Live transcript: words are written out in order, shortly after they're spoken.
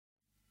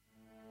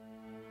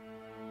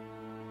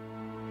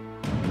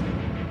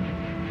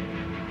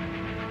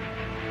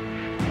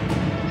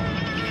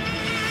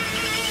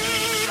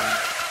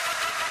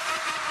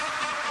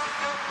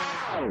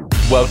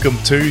Welcome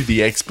to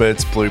The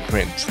Expert's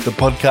Blueprint, the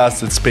podcast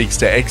that speaks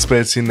to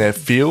experts in their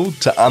field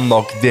to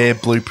unlock their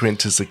blueprint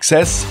to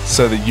success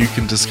so that you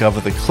can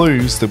discover the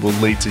clues that will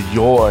lead to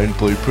your own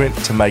blueprint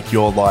to make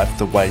your life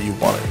the way you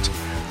want it.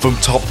 From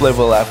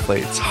top-level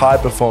athletes,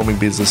 high-performing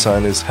business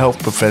owners,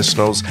 health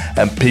professionals,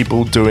 and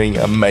people doing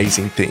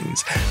amazing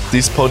things,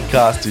 this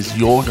podcast is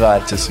your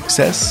guide to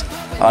success.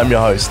 I'm your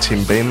host,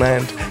 Tim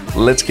Beanland.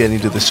 Let's get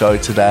into the show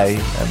today,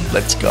 and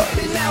let's go.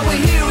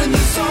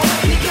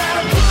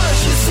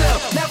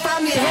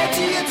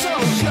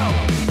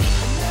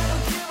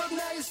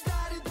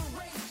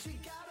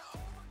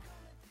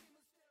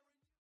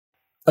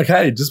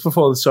 Okay, just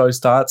before the show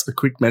starts, a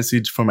quick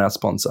message from our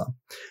sponsor.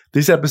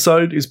 This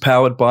episode is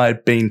powered by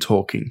Bean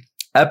Talking.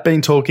 At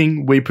Bean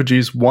Talking, we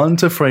produce 1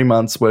 to 3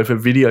 months worth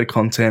of video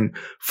content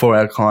for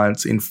our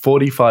clients in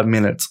 45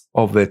 minutes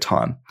of their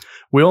time.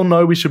 We all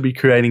know we should be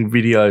creating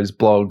videos,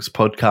 blogs,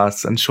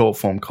 podcasts, and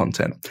short-form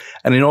content.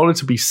 And in order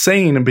to be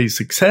seen and be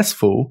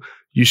successful,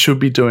 you should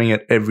be doing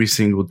it every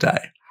single day.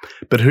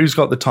 But who's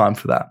got the time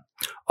for that?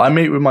 I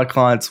meet with my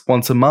clients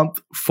once a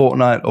month,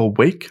 fortnight, or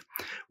week.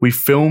 We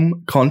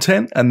film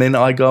content, and then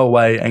I go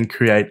away and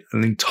create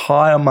an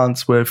entire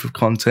month's worth of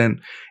content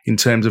in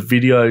terms of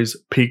videos,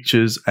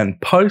 pictures, and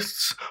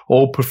posts,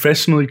 all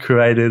professionally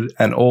created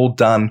and all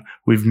done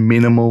with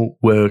minimal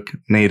work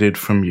needed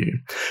from you.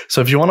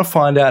 So if you want to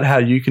find out how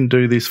you can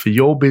do this for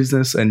your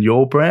business and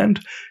your brand,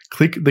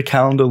 click the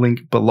calendar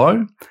link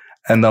below,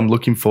 and I'm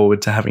looking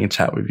forward to having a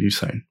chat with you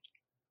soon.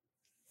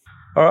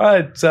 All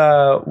right,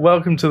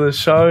 welcome to the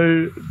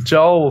show,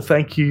 Joel.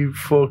 Thank you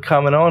for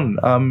coming on.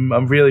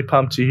 I'm really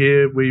pumped you're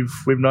here. We've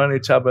known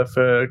each other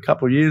for a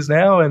couple of years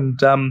now, and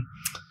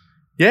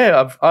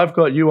I've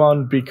got you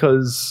on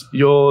because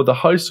you're the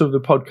host of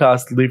the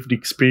podcast Lived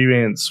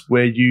Experience,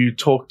 where you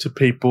talk to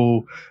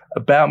people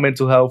about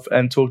mental health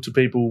and talk to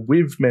people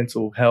with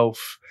mental health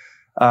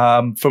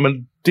from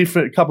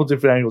a couple of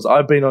different angles.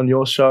 I've been on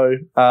your show,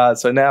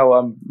 so now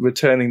I'm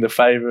returning the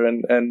favor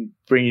and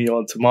bringing you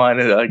on to mine,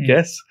 I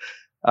guess.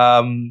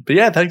 But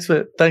yeah, thanks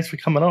for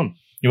coming on.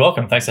 You're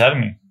welcome. Thanks for having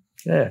me.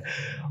 Yeah.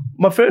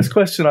 My first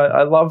question,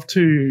 I love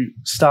to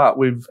start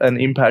with an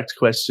impact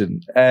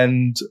question.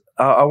 And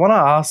I want to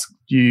ask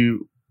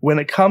you, when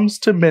it comes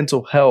to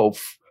mental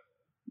health,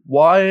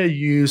 why are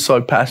you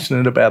so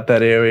passionate about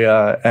that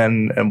area,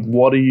 and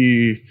what are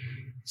you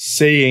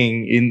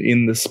seeing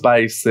in the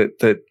space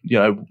that you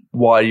know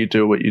why you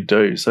do what you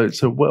do? So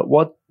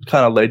what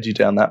kind of led you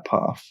down that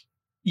path?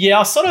 Yeah,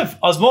 I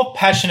was more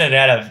passionate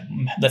out of,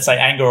 let's say,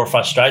 anger or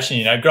frustration.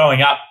 You know,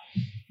 growing up,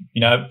 you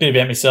know, a bit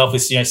about myself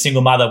is, you know,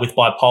 single mother with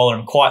bipolar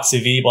and quite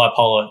severe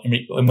bipolar.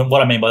 And what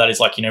I mean by that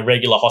is, like, you know,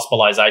 regular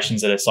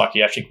hospitalizations at a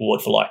psychiatric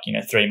ward for, like, you know,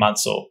 3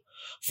 months or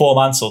 4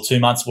 months or 2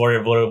 months,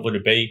 whatever would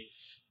it be.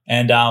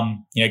 And,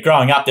 you know,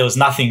 growing up, there was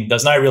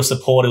no real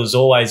support. It was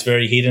always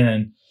very hidden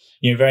and,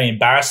 you know, very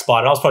embarrassed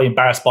by it. I was probably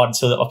embarrassed by it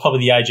until I was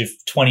probably the age of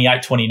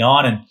 28,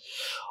 29.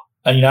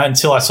 And, you know,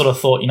 until I sort of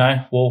thought, you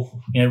know,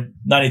 well, you know,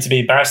 no need to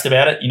be embarrassed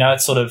about it. You know,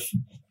 it's sort of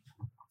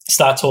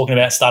start talking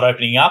about it, start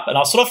opening up. And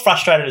I was sort of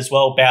frustrated as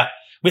well about,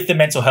 with the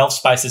mental health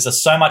space,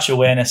 there's so much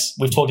awareness.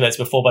 We've talked about this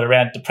before, but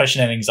around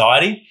depression and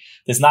anxiety.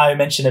 There's no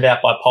mention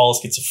about bipolar,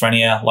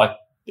 schizophrenia, like,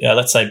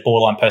 let's say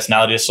borderline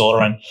personality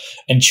disorder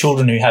and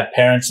children who have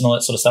parents and all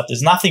that sort of stuff.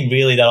 There's nothing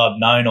really that I've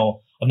known,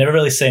 or I've never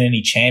really seen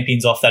any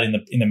champions off that in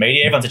the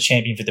media. Everyone's a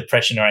champion for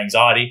depression or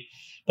anxiety,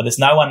 but there's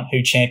no one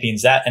who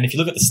champions that. And if you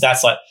look at the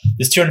stats, like,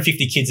 there's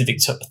 250 kids in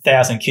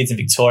 1,000 kids in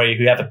Victoria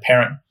who have a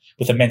parent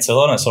with a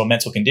mental illness or a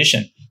mental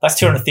condition. That's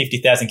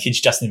 250,000 kids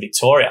just in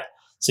Victoria.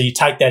 So you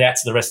take that out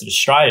to the rest of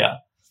Australia,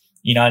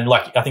 you know, and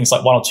like, I think it's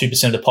like 1 or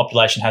 2% of the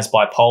population has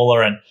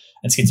bipolar, and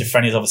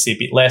schizophrenia is obviously a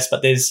bit less,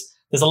 but there's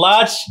a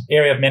large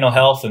area of mental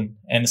health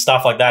and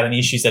stuff like that, and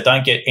issues that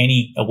don't get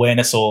any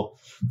awareness, or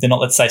they're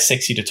not, let's say,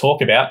 sexy to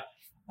talk about.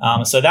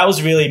 So that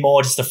was really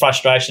more just a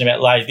frustration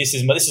about, like, this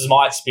is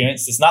my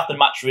experience. There's nothing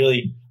much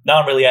really, no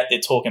one really out there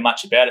talking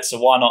much about it. So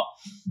why not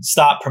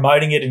start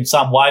promoting it in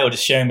some way, or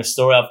just sharing my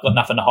story? I've got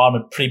nothing to hide.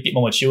 I'm a bit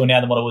more mature now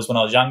than what I was when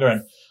I was younger,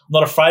 and I'm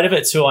not afraid of it.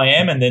 It's who I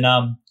am. And then,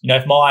 you know,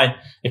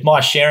 if my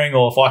sharing,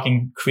 or if I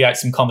can create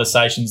some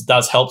conversations,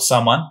 does help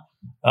someone,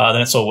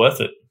 then it's all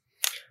worth it.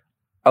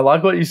 I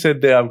like what you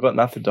said there. I've got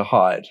nothing to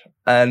hide.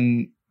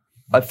 And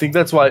I think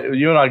that's why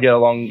you and I get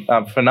along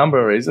for a number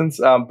of reasons.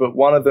 But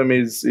one of them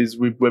is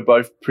we're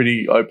both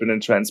pretty open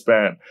and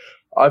transparent.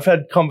 I've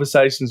had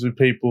conversations with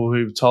people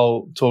who've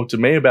talked to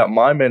me about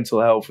my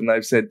mental health, and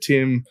they've said,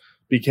 Tim,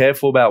 be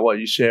careful about what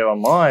you share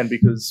online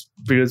because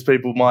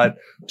people might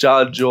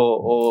judge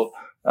or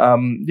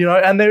you know.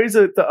 And there is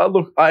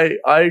look. I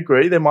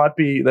agree. There might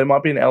be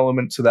an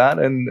element to that,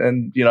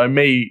 and you know,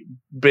 me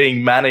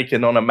being manic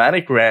and on a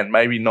manic rant,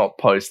 maybe not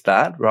post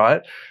that,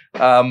 right?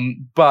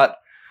 But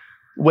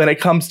when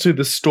it comes to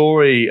the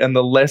story and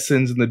the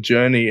lessons and the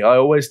journey, I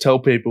always tell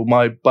people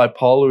my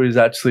bipolar is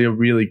actually a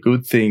really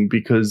good thing,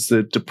 because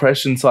the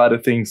depression side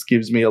of things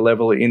gives me a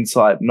level of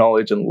insight,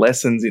 knowledge, and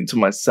lessons into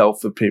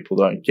myself that people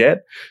don't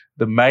get.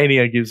 The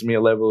mania gives me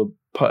a level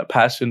of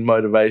passion,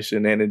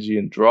 motivation, energy,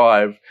 and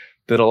drive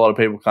that a lot of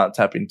people can't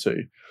tap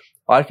into.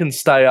 I can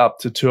stay up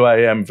to 2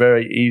 a.m.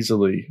 very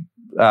easily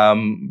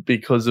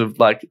because of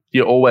like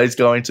you're always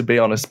going to be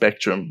on a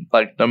spectrum.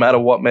 Like no matter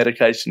what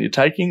medication you're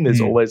taking,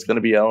 there's always going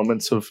to be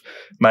elements of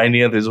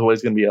mania. There's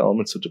always going to be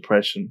elements of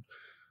depression.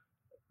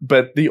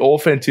 But the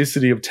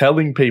authenticity of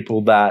telling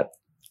people that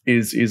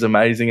is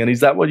amazing. And is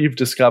that what you've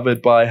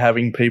discovered by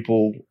having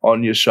people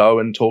on your show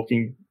and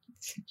talking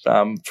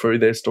through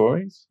their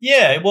stories?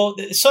 Yeah, well,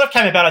 it sort of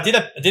came about. I did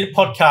a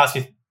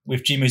podcast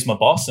with Jim, who's my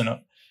boss,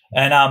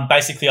 and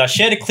basically I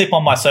shared a clip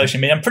on my social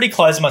media. I'm pretty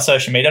close to my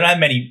social media. I don't have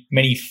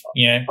many,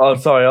 Oh,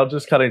 sorry, I'll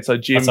just cut in. So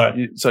Jim,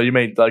 so you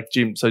mean like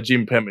Jim? So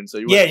Jim Penman. So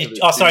you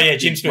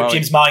Jim's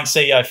Mowing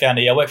CEO,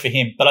 founder. Yeah, I work for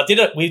him. But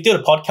we did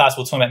a podcast.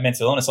 We were talking about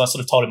mental illness. And I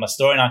sort of told him my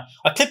story, and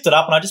I clipped it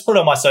up and I just put it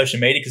on my social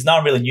media because no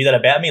one really knew that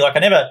about me.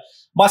 Like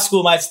my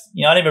schoolmates,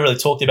 I never really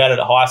talked about it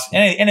at high school.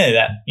 Any of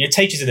that.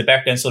 Teachers in the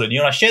background sort of knew,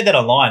 and I shared that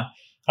online.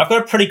 I've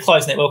got a pretty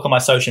close network on my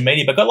social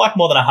media, but got like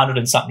more than 100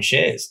 and something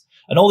shares.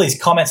 And all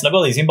these comments, and I've got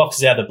all these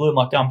inboxes out of the blue. I'm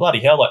like, oh, bloody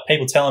hell, like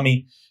people telling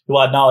me who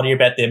I had no idea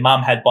about their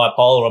mum had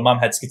bipolar or mum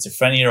had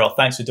schizophrenia or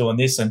thanks for doing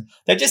this. And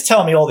they're just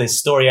telling me all this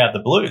story out of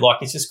the blue.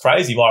 Like it's just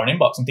crazy via an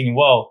inbox. I'm thinking,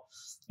 well,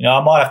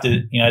 I might have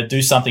to,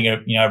 do something,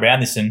 around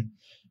this and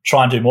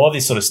try and do more of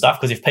this sort of stuff.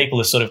 Because if people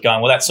are sort of going,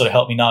 well, that sort of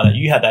helped me know that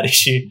you had that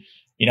issue,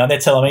 they're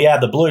telling me out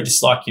of the blue,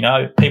 just like,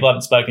 people I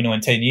haven't spoken to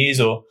in 10 years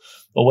or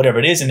whatever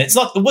it is. And it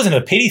wasn't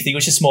a pity thing. It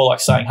was just more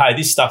like saying, hey,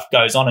 this stuff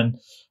goes on and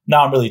no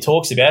one really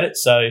talks about it.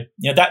 So,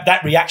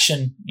 that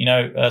reaction,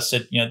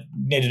 said,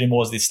 need to do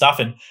more of this stuff.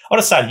 And I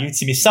want to say to you,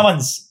 Tim, if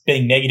someone's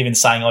being negative and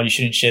saying, oh, you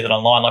shouldn't share that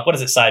online, like what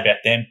does it say about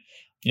them?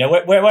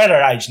 We're at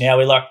our age now.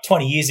 We're like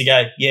 20 years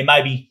ago, yeah,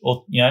 maybe,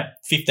 or,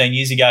 15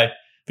 years ago,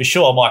 for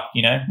sure. I'm like,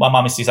 my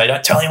mum used to say,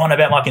 don't tell anyone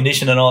about my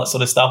condition and all that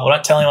sort of stuff, or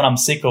don't tell anyone I'm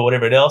sick or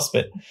whatever else.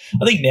 But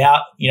I think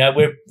now,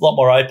 we're a lot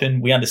more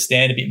open. We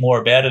understand a bit more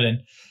about it.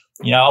 And,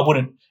 I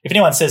wouldn't, if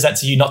anyone says that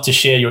to you, not to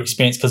share your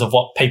experience because of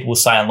what people will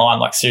say online,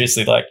 like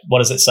seriously, like what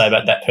does it say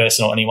about that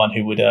person or anyone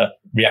who would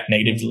react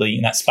negatively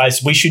in that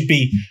space? We should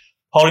be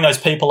holding those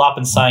people up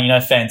and saying,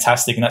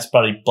 fantastic, and that's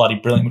bloody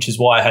brilliant, which is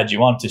why I had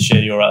you on to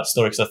share your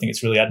story because I think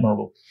it's really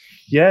admirable.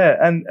 Yeah,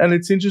 and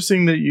it's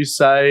interesting that you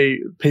say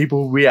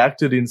people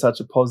reacted in such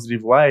a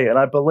positive way, and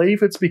I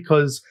believe it's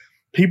because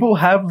people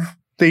have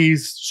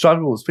these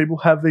struggles, people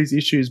have these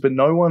issues, but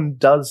no one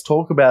does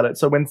talk about it.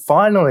 So when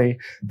finally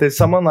there's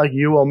someone like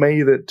you or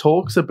me that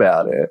talks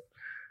about it,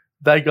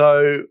 they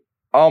go,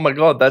 oh my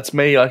God, that's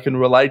me. I can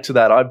relate to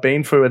that. I've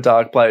been through a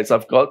dark place.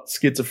 I've got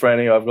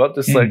schizophrenia. I've got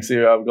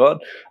dyslexia. I've got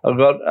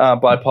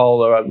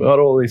bipolar. I've got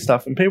all this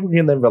stuff, and people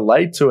can then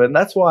relate to it. And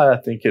that's why I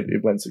think it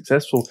went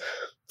successful.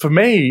 For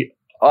me,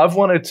 I've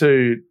wanted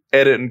to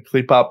edit and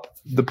clip up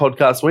the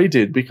podcast we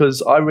did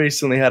because I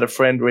recently had a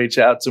friend reach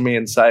out to me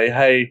and say,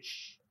 hey,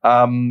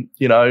 a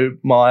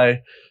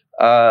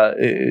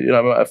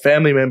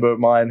family member of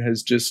mine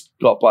has just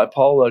got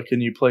bipolar.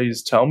 Can you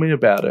please tell me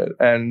about it?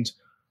 And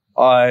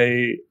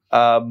I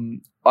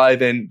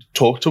then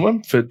talked to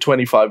him for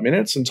 25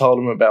 minutes and told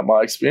him about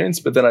my experience.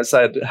 But then I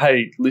said,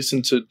 hey,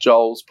 listen to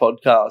Joel's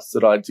podcast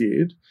that I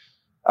did.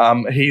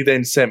 He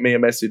then sent me a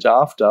message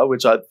after,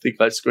 which I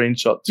think I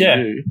screenshot to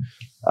you.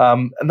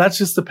 And that's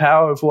just the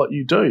power of what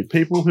you do.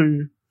 People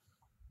who,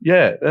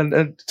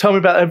 and tell me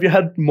about, have you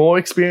had more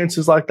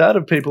experiences like that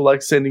of people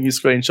like sending you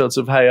screenshots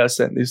of, hey, I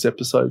sent this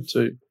episode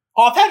too?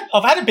 Oh,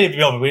 I've had a bit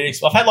of a weird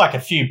experience. I've had like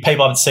a few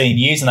people I haven't seen in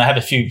years, and they have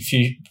a few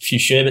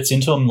sherbets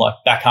into them, like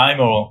back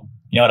home or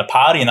at a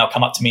party, and they'll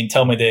come up to me and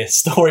tell me their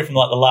story from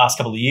like the last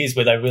couple of years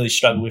where they really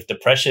struggle with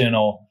depression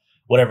or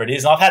whatever it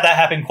is. And I've had that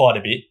happen quite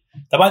a bit.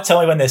 They won't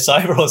tell me when they're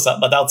sober or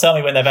something, but they'll tell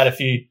me when they've had a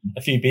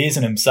few beers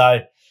in them. So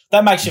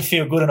that makes you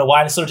feel good in a way,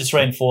 and it sort of just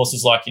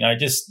reinforces like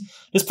just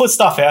put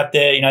stuff out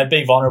there,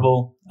 be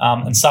vulnerable,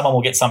 and someone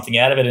will get something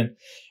out of it. And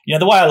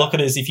the way I look at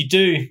it is, if you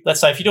do,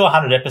 let's say, if you do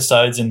 100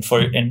 episodes and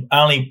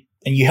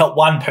you help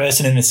one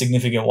person in a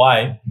significant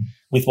way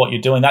with what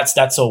you're doing,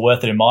 that's all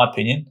worth it, in my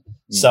opinion.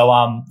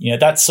 So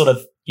that's sort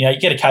of you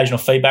get occasional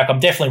feedback. I'm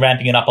definitely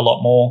ramping it up a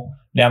lot more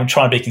now. I'm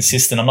trying to be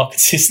consistent. I'm not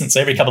consistent,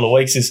 so every couple of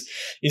weeks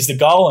is the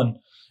goal,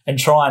 and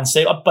try and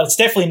see. But it's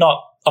definitely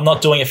not. I'm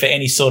not doing it for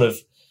any sort of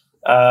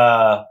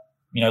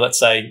let's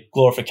say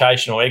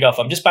glorification or ego.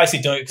 I'm just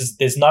basically doing it because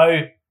there's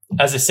no,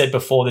 as I said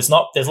before, there's a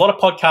lot of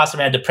podcasts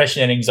around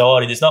depression and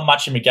anxiety. There's not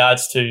much in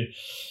regards to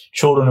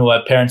children who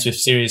have parents with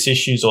serious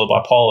issues or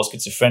bipolar or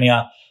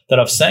schizophrenia that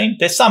I've seen.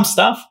 There's some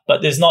stuff,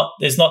 but there's not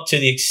to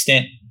the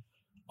extent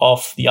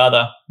of the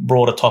other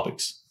broader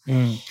topics.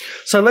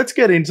 So let's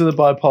get into the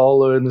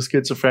bipolar and the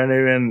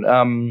schizophrenia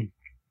and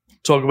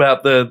talk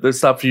about the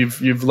stuff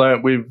you've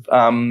learnt with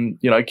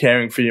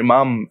caring for your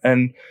mum.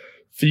 And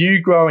for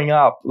you growing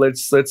up,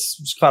 let's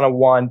kind of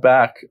wind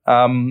back.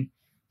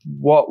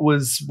 What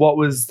was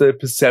the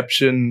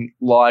perception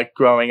like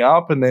growing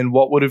up, and then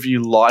what would have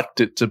you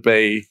liked it to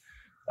be?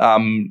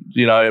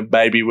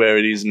 Maybe where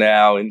it is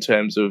now in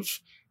terms of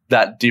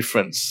that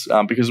difference,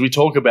 because we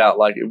talk about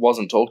like it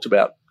wasn't talked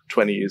about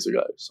 20 years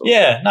ago. So.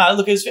 Yeah, no,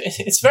 look,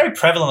 it's very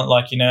prevalent,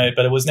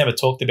 but it was never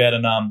talked about.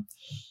 And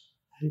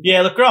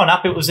look, growing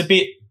up, it was a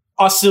bit.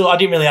 I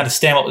didn't really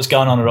understand what was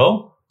going on at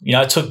all. You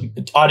know,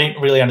 I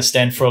didn't really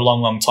understand for a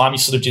long, long time. You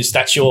sort of just,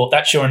 that's your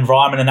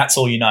environment and that's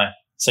all you know.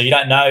 So you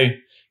don't know, you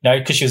know,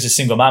 because she was a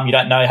single mum, you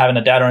don't know having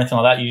a dad or anything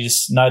like that. You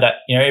just know that,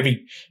 you know,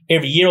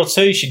 every year or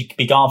two she'd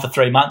be gone for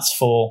 3 months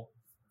for,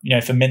 you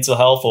know, for mental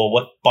health or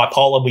what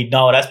bipolar we'd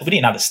know it as, but we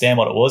didn't understand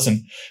what it was.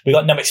 And we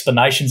got no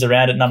explanations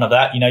around it, none of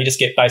that. You know, you just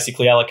get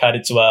basically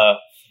allocated to a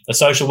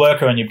social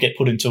worker and you get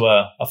put into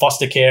a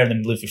foster care and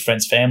then live with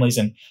friends' families.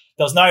 And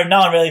there was no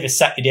one really ever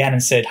sat you down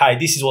and said, hey,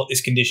 this is what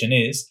this condition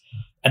is.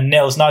 And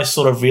there was no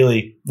sort of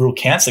real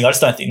counselling. I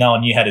just don't think no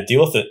one knew how to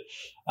deal with it.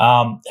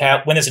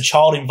 When there's a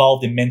child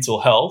involved in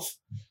mental health,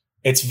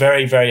 it's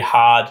very, very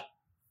hard.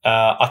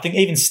 I think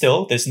even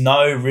still, there's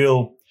no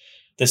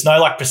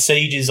like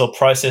procedures or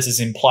processes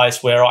in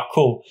place where, right,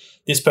 cool,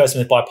 this person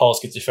with bipolar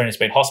schizophrenia has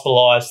been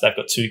hospitalised, they've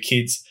got 2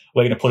 kids,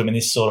 we're going to put them in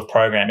this sort of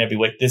program every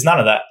week. There's none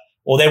of that.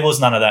 Or there was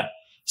none of that.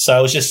 So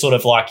it was just sort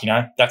of like, you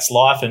know, that's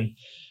life and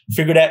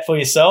figure it out for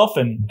yourself.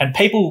 And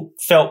people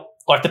felt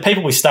like the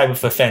people we stayed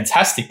with were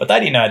fantastic, but they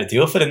didn't know how to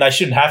deal with it and they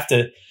shouldn't have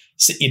to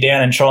sit you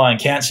down and try and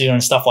counsel you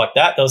and stuff like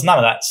that. There was none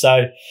of that.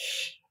 So,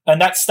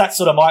 and that's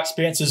sort of my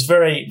experience. It was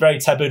very, very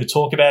taboo to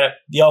talk about it.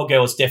 The old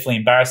girl was definitely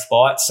embarrassed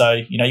by it.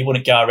 So, you know, you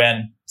wouldn't go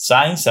around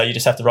saying, so you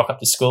just have to rock up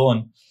to school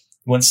and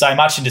you wouldn't say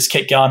much and just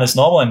keep going as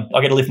normal. And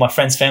I get to live with my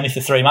friend's family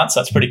for 3 months.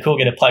 So it's pretty cool.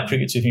 I get to play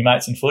cricket with my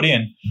mates and footy.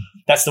 And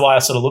that's the way I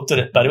sort of looked at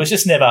it. But it was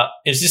just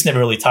never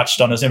really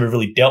touched on. It was never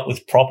really dealt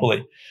with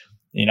properly,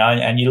 you know,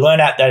 and you learn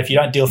out that if you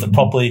don't deal with it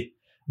properly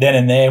then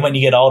and there, when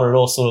you get older, it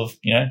all sort of,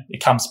 you know,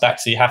 it comes back.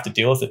 So you have to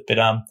deal with it. But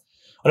I don't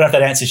know if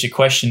that answers your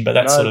question, but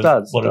that's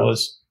what it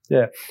was.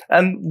 Yeah.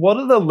 And what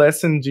are the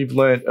lessons you've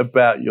learned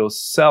about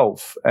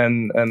yourself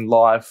and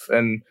life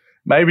and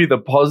maybe the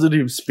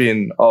positive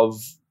spin of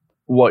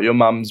what your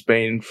mum's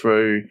been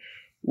through?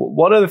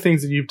 What are the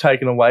things that you've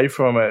taken away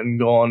from it and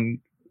gone,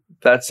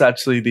 that's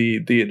actually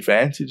the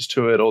advantage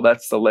to it, or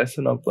that's the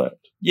lesson I've learned?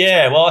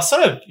 Yeah, well,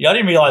 I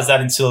didn't realise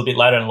that until a bit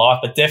later in life,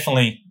 but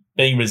definitely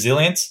being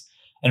resilient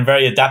and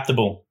very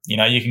adaptable. You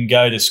know, you can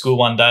go to school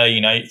one day,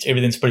 you know,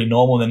 everything's pretty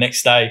normal. The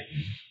next day,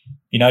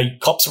 you know,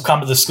 cops will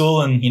come to the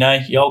school and, you know,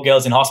 your old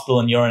girl's in hospital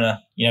and you're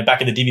in back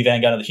of the divvy van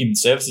going to the human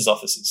services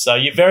offices. So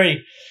you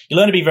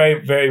learn to be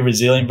very, very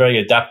resilient, very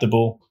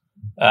adaptable,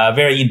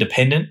 very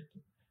independent.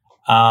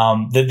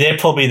 They're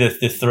probably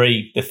the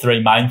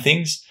three main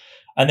things.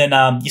 And then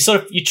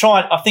you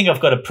try. I think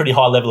I've got a pretty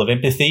high level of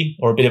empathy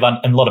or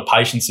a lot of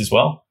patience as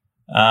well.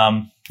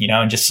 You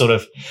know, and just sort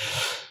of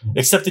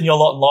accepting your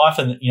lot in life,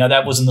 and you know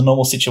that wasn't the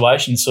normal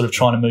situation. Sort of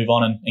trying to move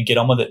on and get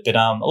on with it. But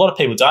a lot of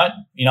people don't.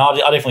 You know, I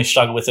definitely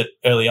struggled with it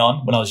early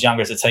on when I was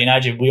younger as a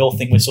teenager. We all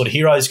think we're sort of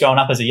heroes growing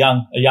up as a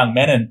young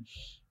man, and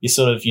you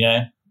sort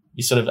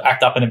of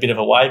act up in a bit of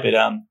a way. But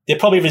they're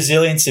probably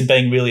resilience and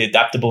being really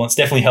adaptable. And it's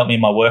definitely helped me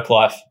in my work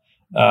life.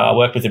 I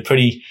work with a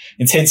pretty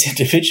intense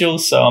individual,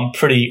 so I'm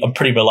pretty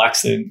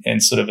relaxed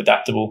and sort of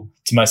adaptable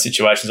to most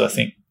situations, I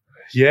think.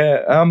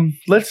 Yeah,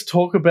 let's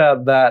talk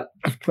about that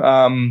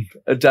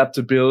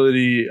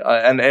adaptability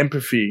and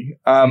empathy.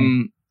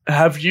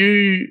 Have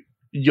you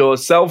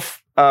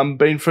yourself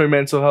been through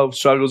mental health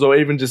struggles or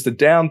even just a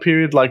down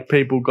period like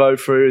people go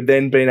through,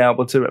 then being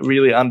able to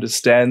really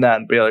understand that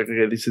and be like,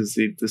 okay, this is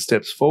the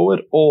steps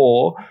forward?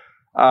 Or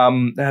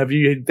have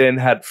you then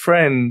had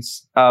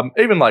friends,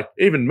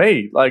 even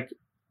me,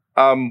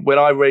 when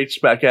I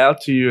reached back out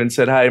to you and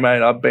said, hey,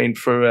 mate, I've been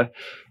through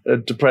a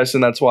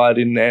depression, that's why I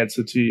didn't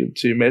answer to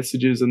your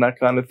messages and that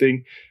kind of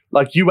thing,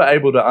 like you were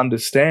able to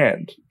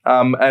understand.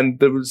 And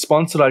the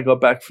response that I got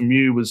back from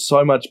you was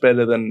so much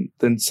better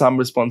than some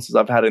responses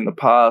I've had in the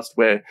past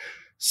where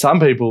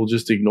some people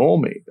just ignore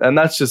me. And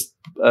that's just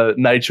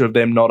nature of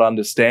them not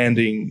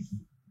understanding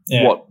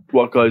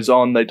what goes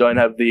on. They don't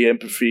have the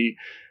empathy.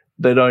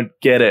 They don't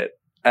get it.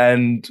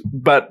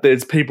 But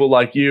there's people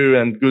like you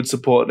and good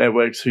support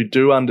networks who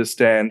do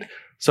understand.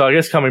 So I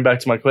guess coming back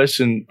to my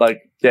question,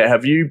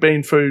 have you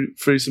been through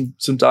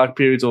some dark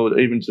periods or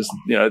even just,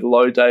 you know, the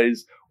low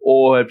days,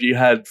 or have you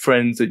had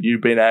friends that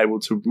you've been able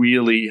to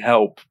really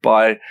help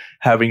by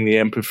having the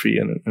empathy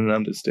and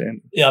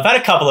understanding? Yeah, I've had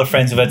a couple of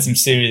friends who've had some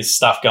serious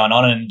stuff going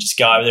on and just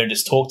go over there and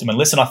just talk to them and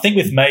listen. I think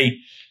with me,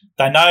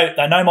 they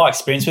know my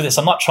experience with this.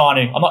 I'm not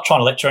trying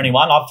to lecture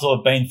anyone. I've sort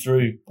of been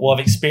through what I've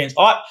experienced.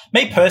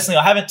 Me personally,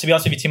 I haven't, to be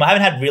honest with you, Tim, I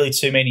haven't had really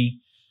too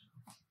many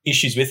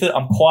issues with it.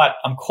 I'm quite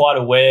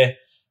aware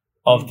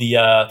of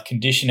the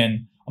condition,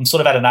 and I'm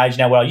sort of at an age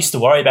now where I used to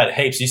worry about it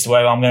heaps. I used to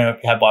worry, I'm going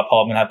to have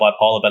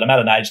bipolar, but I'm at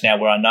an age now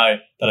where I know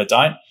that I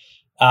don't.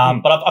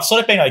 But I've sort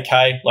of been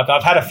okay. Like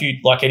I've had a few,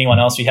 like anyone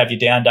else, you have your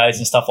down days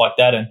and stuff like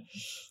that, and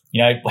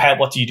you know,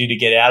 what do you do to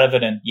get out of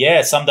it? And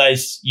yeah, some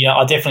days, you know,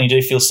 I definitely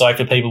do feel sorry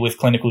for people with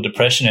clinical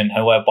depression and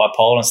who have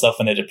bipolar and stuff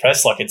when they're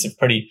depressed. Like it's a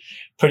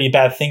pretty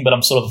bad thing, but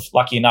I'm sort of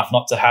lucky enough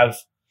not to have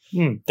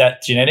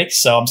that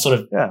genetics. So I'm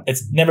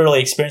it's never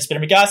really experienced. But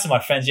in regards to my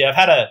friends, I've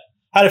had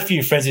a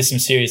few friends with some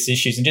serious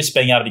issues, and just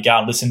being able to go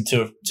and listen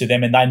to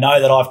them, and they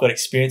know that I've got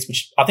experience,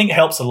 which I think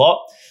helps a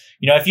lot.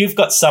 You know, if you've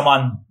got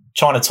someone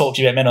trying to talk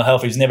to you about mental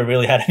health who's never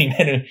really had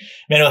any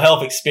mental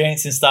health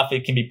experience and stuff,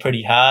 it can be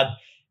pretty hard.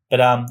 But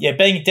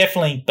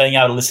definitely being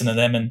able to listen to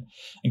them and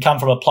come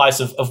from a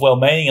place of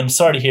well-meaning. And I'm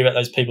sorry to hear about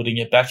those people didn't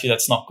get back to you.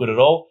 That's not good at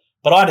all.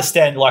 But I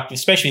understand, like,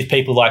 especially with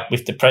people like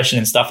with depression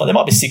and stuff, like there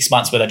might be 6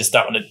 months where they just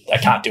they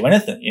can't do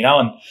anything,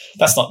 and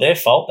that's not their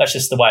fault. That's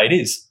just the way it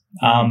is.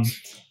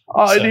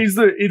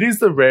 It is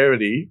the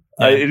rarity.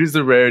 Yeah. It is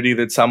the rarity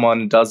that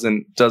someone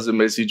doesn't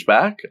message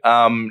back.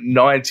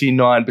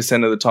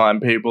 99% of the time,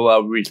 people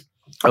are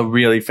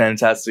really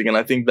fantastic, and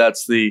I think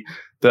that's the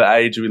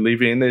age we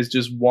live in. There's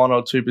just 1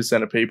 or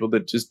 2% of people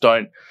that just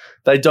don't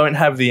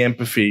have the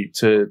empathy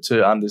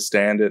to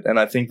understand it, and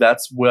I think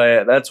that's why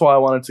I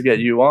wanted to get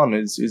you on.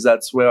 Is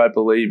that's where I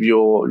believe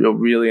you're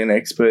really an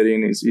expert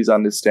in is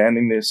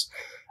understanding this.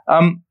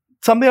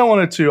 Something I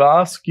wanted to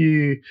ask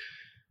you.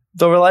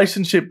 The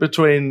relationship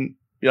between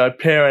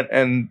parent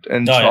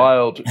and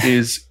child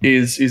is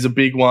a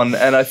big one,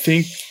 and I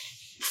think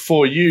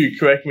for you,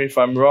 correct me if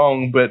I'm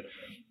wrong, but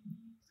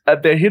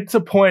there hits a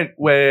point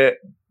where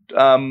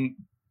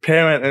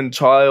parent and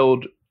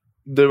child,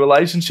 the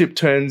relationship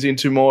turns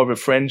into more of a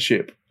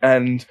friendship,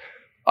 and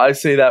I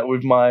see that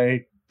with my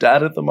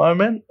dad at the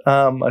moment.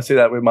 I see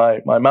that with my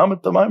mum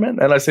at the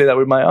moment, and I see that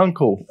with my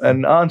uncle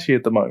and auntie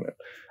at the moment.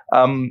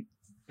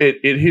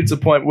 It hits a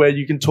point where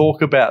you can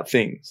talk about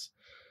things.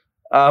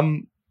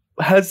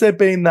 Has there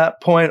been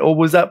that point, or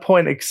was that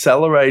point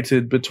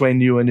accelerated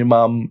between you and your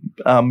mum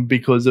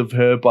because of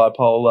her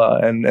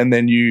bipolar and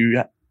then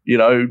you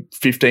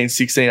 15,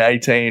 16,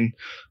 18,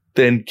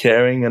 then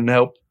caring and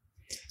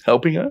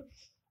helping her?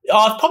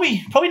 Oh,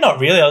 probably not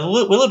really. I was a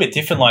little bit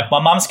different. Like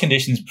my mum's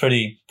condition's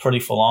pretty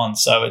full on,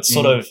 so it's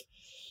sort of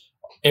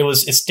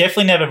it's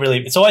definitely never really.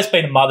 It's always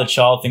been a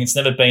mother-child thing. It's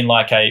never been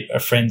like a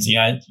friend's.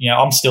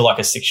 I'm still like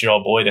a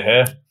 6-year-old boy to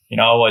her.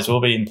 I always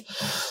will be. And,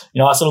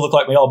 I sort of look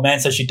like my old man,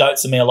 so she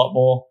dotes on me a lot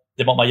more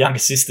than what my younger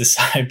sisters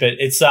say. But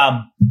it's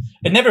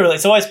it never really.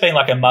 It's always been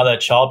like a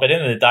mother-child. But at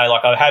the end of the day,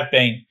 like I have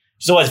been.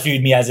 She's always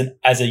viewed me as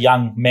a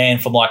young man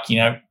from like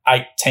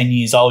 8, 10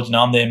 years old.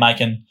 I'm there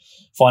making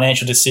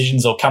financial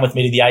decisions, or come with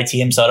me to the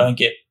ATM so I don't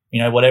get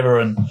whatever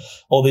and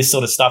all this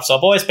sort of stuff. So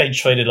I've always been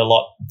treated a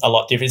lot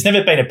different. It's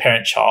never been a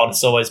parent-child.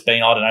 It's always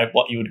been, I don't know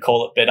what you would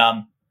call it, but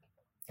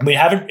we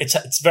haven't.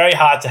 It's very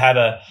hard to have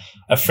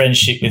a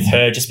friendship with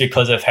her just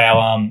because of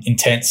how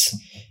intense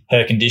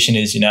her condition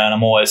is, and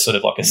I'm always sort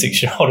of like a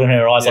 6-year-old in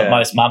her eyes, like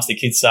most mums to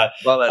kids. So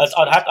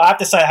I have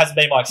to say it hasn't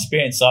been my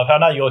experience. So I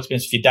know your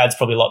experience with your dad's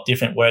probably a lot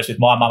different, whereas with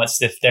my mum, it's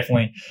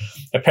definitely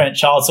a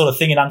parent-child sort of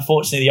thing. And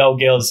unfortunately, the old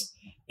girl's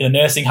in a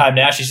nursing home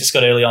now. She's just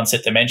got early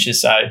onset dementia,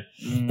 so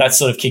that's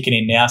sort of kicking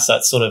in now. So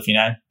it's sort of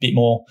bit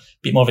more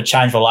of a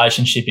changed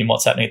relationship in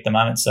what's happening at the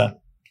moment. So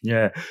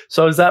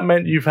So has that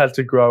meant you've had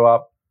to grow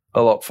up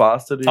a lot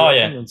faster?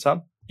 Than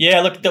some? Yeah,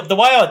 look, the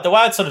way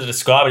I'd sort of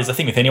describe it is I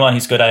think with anyone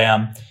who's got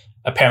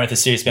a parent with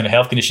a serious mental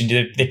health condition,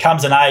 there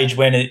comes an age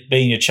when it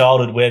being your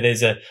childhood where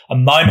there's a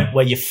moment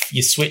where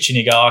you switch and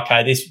you go,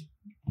 okay,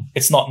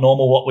 it's not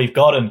normal what we've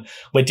got and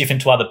we're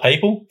different to other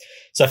people.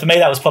 So for me,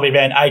 that was probably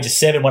around age of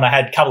 7 when I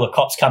had a couple of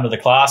cops come to the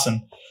class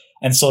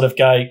and sort of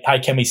go, hey,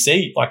 can we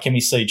see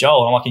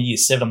Joel? And I'm like in year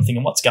 7, I'm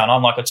thinking, what's going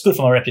on? Like, it's good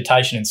for my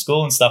reputation in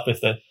school and stuff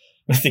with the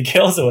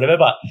girls or whatever,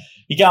 but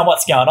you go,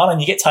 what's going on? And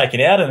you get taken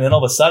out, and then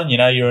all of a sudden,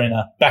 you're in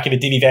a back of a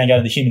divvy van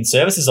going to the human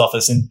services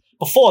office. And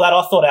before that,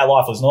 I thought our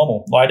life was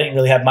normal. Like, I didn't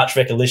really have much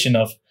recollection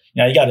of,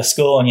 you go to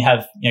school and you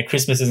have,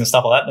 Christmases and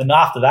stuff like that. And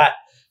after that,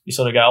 you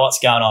sort of go, what's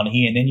going on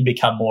here? And then you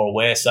become more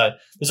aware. So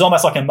there's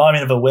almost like a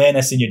moment of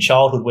awareness in your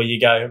childhood where you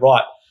go,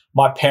 right,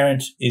 my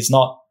parent is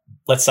not,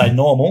 let's say,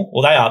 normal.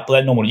 Well,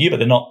 they're normal to you, but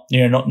they're not,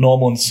 not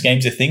normal in the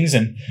schemes of things.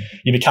 And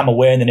you become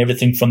aware, and then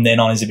everything from then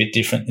on is a bit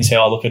different, is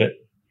how I look at it.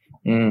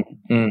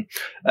 And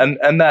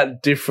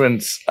that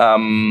difference,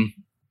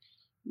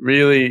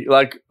 really,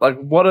 like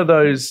what are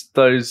those?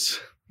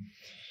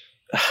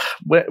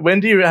 When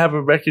do you have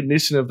a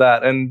recognition of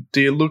that, and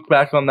do you look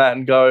back on that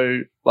and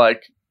go,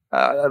 like,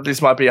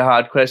 this might be a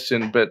hard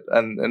question, but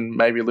and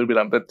maybe a little bit,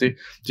 but do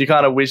you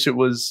kind of wish it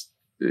was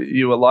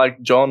you were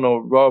like John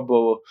or Rob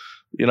or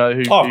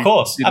who? Of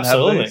course,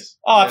 absolutely.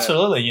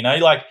 Absolutely.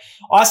 Like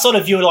I sort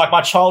of view it like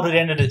my childhood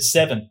ended at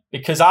 7,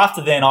 because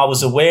after then I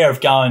was aware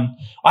of going.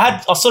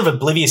 I was sort of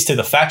oblivious to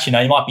the fact. You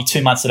might be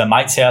 2 months at a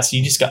mate's house,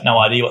 you just got no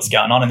idea what's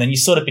going on, and then you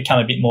sort of become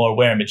a bit more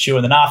aware and mature.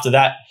 And then after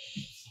that,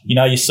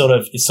 it's sort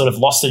of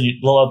lost a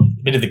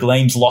bit of the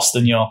gleam's lost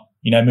in your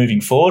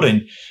moving forward,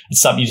 and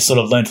it's something you just sort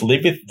of learn to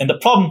live with. And the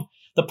problem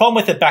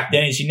with it back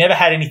then is you never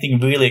had anything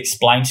really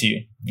explained to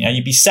you.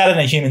 You'd be sat in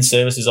a human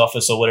services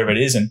office or whatever it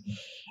is, and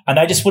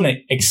they just wouldn't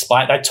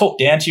explain. They talk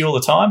down to you all the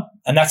time,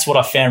 and that's what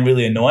I found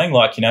really annoying.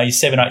 Like, you're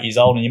 7, 8 years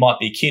old and you might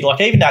be a kid. Like,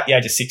 even at the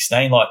age of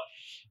 16, like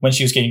when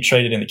she was getting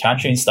treated in the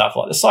country and stuff,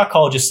 like the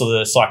psychologist or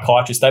the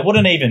psychiatrist, they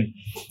wouldn't even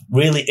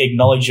really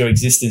acknowledge your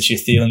existence, your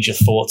feelings, your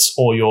thoughts,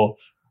 or your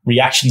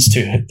reactions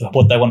to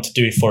what they want to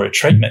do for a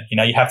treatment.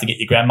 You have to get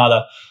your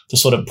grandmother to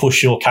sort of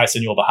push your case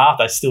on your behalf.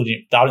 They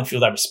don't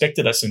feel they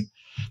respected us, and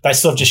they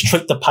sort of just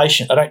treat the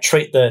patient. They don't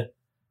treat hey,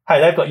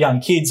 they've got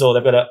young kids or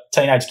they've got a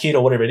teenage kid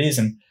or whatever it is,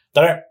 and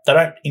they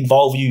don't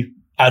involve you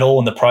at all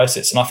in the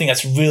process. And I think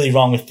that's really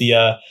wrong with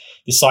the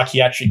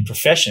psychiatric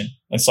profession.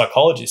 and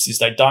psychologists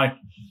is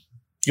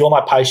you're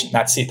my patient,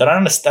 that's it. They don't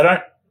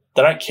understand,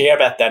 they don't care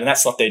about that, and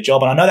that's not their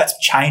job. And I know that's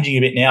changing a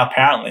bit now,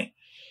 apparently,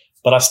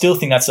 but I still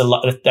think that's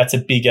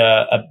a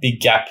big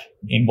gap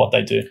in what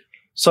they do.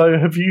 So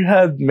have you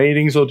had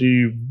meetings, or do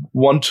you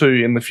want to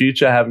in the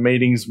future have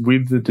meetings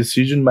with the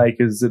decision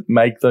makers that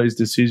make those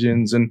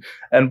decisions? And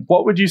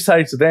what would you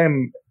say to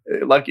them?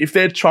 Like, if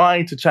they're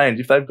trying to change,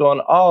 if they've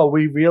gone, oh,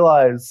 we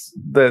realize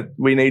that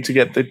we need to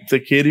get the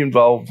kid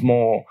involved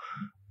more,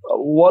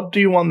 what do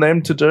you want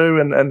them to do?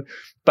 And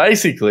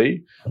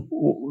basically,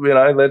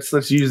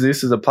 let's use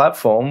this as a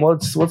platform.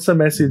 What's the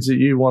message that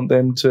you want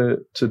them to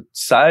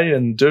say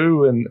and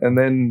do? And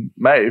then,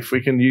 mate, if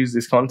we can use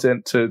this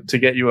content to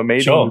get you a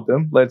meeting with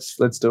them, let's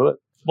do it.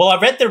 Well, I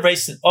read the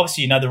recent,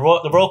 obviously, the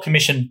Royal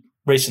Commission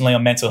recently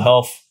on mental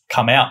health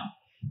come out,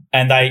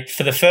 and they,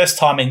 for the first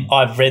time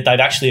I've read, they've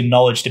actually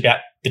acknowledged about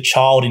the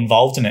child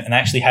involved in it and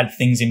actually had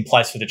things in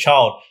place for the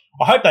child.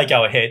 I hope they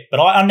go ahead, but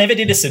I never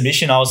did a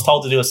submission. I was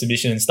told to do a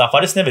submission and stuff.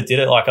 I just never did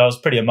it. Like, I was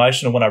pretty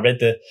emotional when I read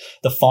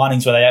the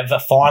findings where they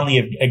have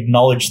finally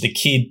acknowledged the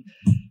kid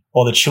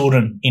or the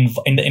children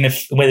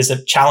where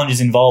there's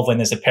challenges involved when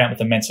there's a parent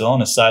with a mental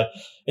illness. So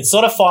it's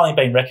sort of finally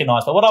been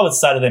recognised. But what I would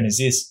say to them is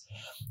this: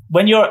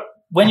 when you're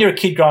a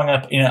kid growing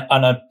up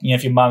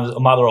if your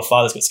mother or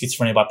father's got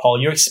schizophrenia,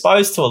 bipolar, you're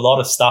exposed to a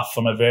lot of stuff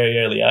from a very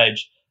early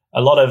age.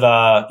 A lot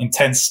of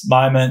intense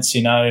moments,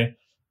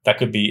 that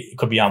could be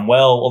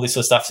unwell, all this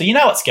sort of stuff. So you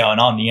know what's going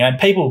on, and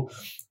people,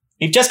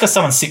 if just because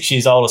someone's 6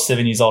 years old or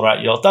 7 years old or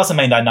 8 years old, doesn't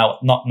mean they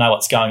not know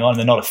what's going on and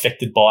they're not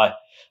affected by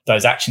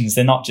those actions.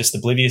 They're not just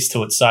oblivious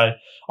to it. So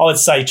I would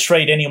say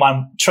treat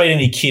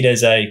any kid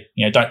as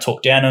don't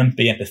talk down to them,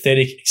 be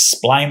empathetic,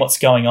 explain what's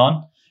going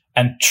on,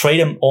 and treat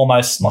them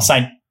almost, I'm not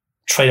saying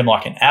treat them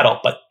like an adult,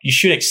 but you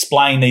should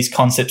explain these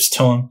concepts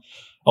to them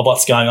of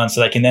what's going on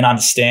so they can then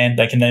understand,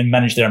 they can then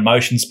manage their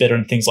emotions better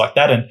and things like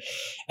that.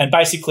 And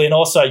basically, and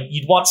also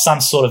you'd want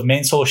some sort of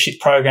mentorship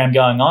program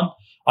going on.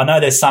 I know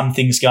there's some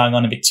things going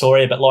on in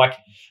Victoria, but like,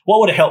 what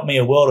would have helped me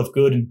a world of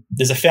good? And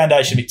there's a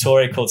foundation in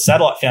Victoria called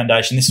Satellite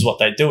Foundation. This is what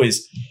they do: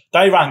 is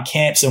they run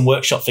camps and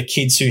workshops for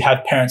kids who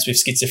have parents with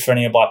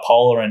schizophrenia,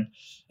 bipolar,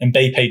 and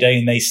BPD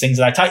and these things.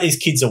 And they take these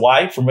kids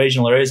away from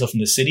regional areas or from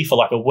the city for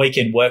like a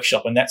weekend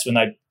workshop. And that's when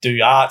they do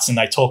arts and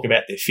they talk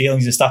about their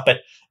feelings and stuff. But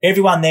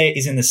everyone there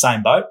is in the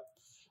same boat.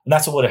 And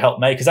that's what would have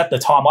helped me, because at the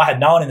time I had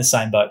no one in the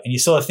same boat, and you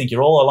sort of think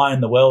you're all alone in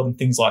the world and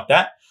things like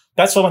that.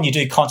 That's why when you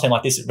do content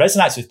like this, it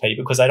resonates with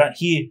people, because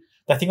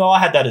they think, oh, I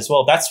had that as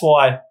well. That's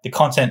why the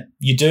content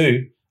you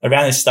do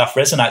around this stuff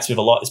resonates with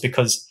a lot, is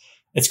because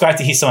it's great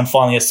to hear someone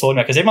finally else talking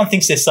about, because everyone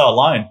thinks they're so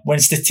alone when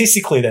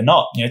statistically they're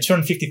not.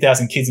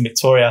 250,000 kids in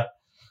Victoria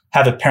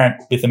have a parent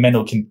with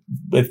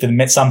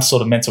some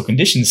sort of mental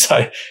condition.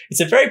 So it's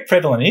a very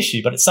prevalent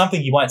issue, but it's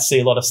something you won't see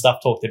a lot of stuff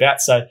talked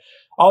about. So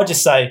I would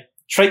just say,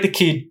 treat the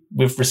kid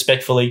with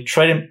respectfully,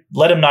 treat him,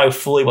 let them know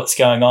fully what's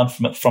going on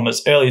from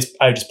as early age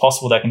as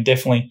possible. They can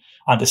definitely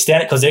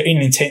understand it, because they're in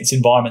intense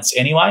environments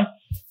anyway.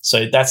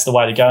 So that's the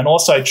way to go. And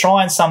also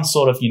try and some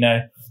sort of,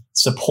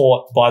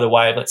 support by the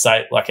way, let's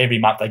say like every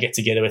month they get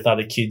together with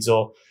other kids,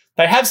 or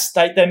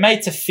they're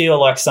made to feel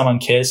like someone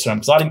cares for them.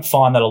 Because I didn't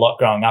find that a lot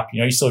growing up.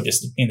 You're sort of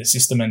just in the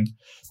system and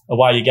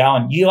away you go.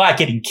 And you are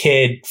getting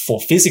cared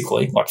for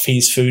physically, like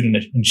here's food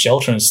and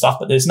shelter and stuff,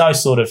 but there's no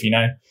sort of,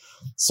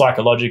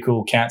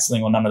 psychological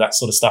counselling or none of that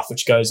sort of stuff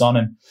which goes on.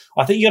 And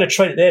I think you got to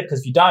treat it there, because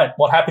if you don't,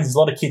 what happens is a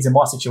lot of kids in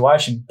my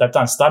situation, they've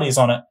done studies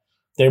on it,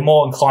 they're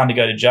more inclined to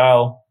go to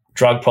jail,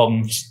 drug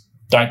problems,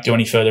 don't do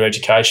any further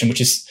education, which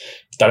is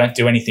they don't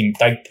do anything.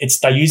 They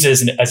use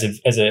it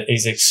as an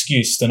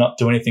excuse to not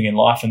do anything in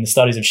life, and the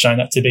studies have shown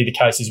that to be the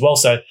case as well.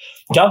 So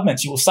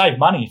governments, you will save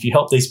money if you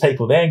help these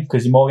people then,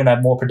 because you're more going to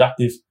have more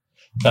productive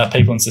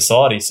people in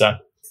society. So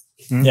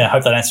yeah, I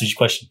hope that answers your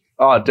question.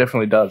 Oh, it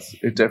definitely does.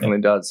 It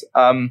definitely does.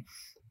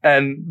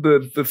 And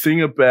the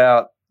thing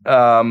about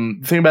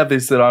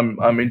this that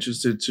I'm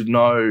interested to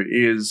know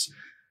is,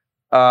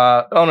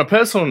 on a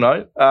personal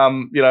note,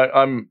 I'm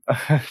in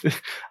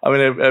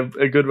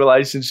a good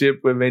relationship.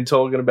 We've been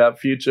talking about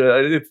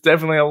future. It's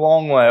definitely a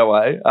long way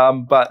away.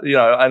 But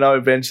I know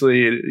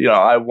eventually,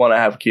 I want to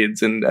have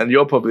kids, and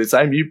you're probably the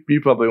same. You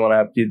probably want to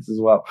have kids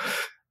as well.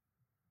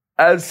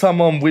 As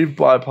someone with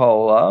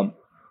bipolar,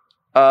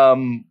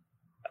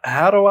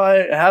 how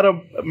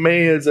do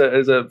me as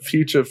a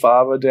future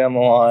father down the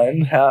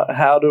line,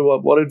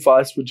 what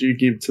advice would you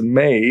give to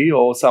me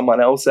or someone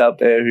else out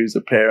there who's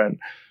a parent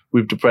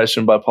with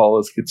depression,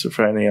 bipolar,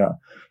 schizophrenia?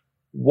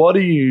 What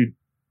do you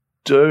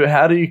do?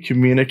 How do you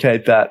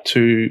communicate that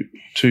to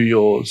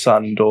your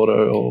son,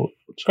 daughter, or?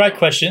 Great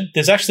question.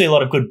 There's actually a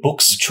lot of good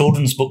books,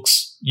 children's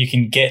books you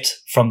can get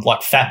from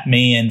like Fat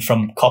Me and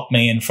from Cop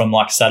Me and from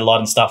like Satellite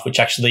and stuff, which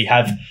actually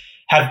have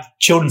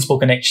children's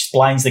book and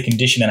explains the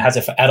condition and has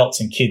it for adults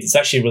and kids. It's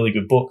actually a really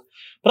good book.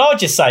 But I would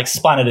just say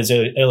explain it as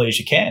early as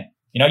you can.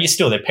 You're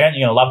still their parent.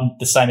 You're going to love them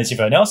the same as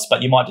everyone else,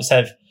 but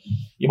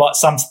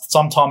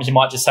sometimes you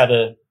might just have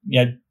a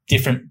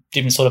different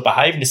sort of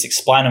behaviour. Just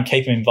explain them,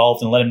 keep them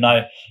involved, and let them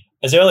know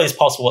as early as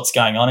possible what's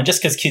going on. And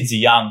just because kids are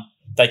young,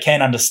 they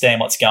can understand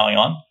what's going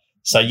on.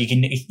 So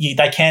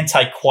they can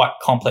take quite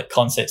complex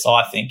concepts,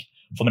 I think,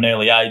 from an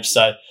early age.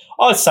 So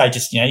I would say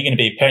just, you're going to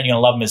be a parent, you're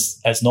going to love them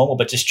as normal,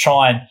 but just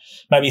try and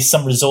maybe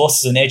some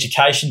resources and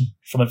education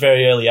from a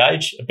very early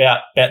age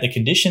about the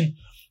condition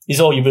is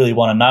all you really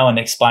want to know, and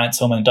explain it to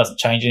them, and it doesn't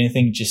change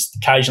anything. Just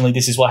occasionally,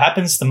 this is what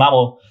happens to mum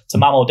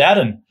or dad,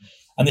 and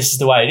this is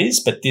the way it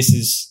is, but this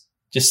is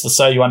just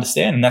so you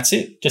understand, and that's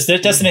it. Just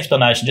an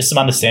explanation, just some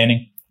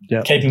understanding.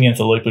 Yeah. Keeping them in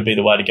the loop would be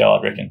the way to go,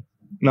 I'd reckon.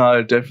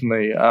 No,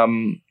 definitely.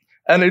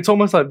 And it's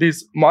almost like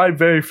this. My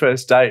very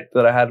first date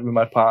that I had with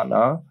my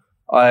partner,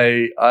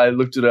 I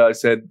looked at her, I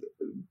said,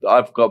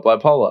 I've got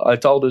bipolar. I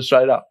told her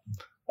straight up.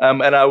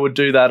 And I would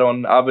do that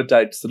on other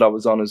dates that I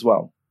was on as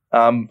well.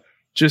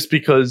 Just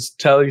because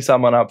telling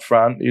someone up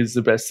front is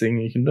the best thing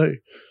you can do.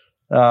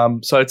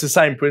 So it's the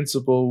same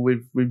principle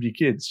with your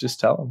kids. Just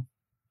tell them.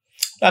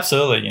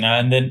 Absolutely,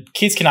 and then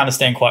kids can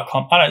understand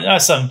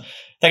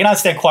they can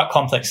understand quite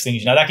complex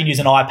things. They can use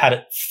an iPad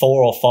at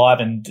 4 or 5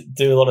 and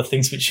do a lot of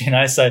things, which,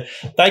 so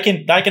they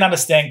can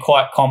understand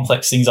quite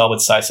complex things, I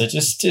would say. So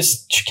just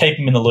keep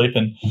them in the loop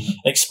and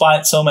explain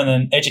it to them, and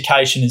then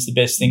education is the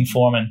best thing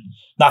for them, and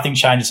nothing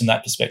changes from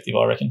that perspective,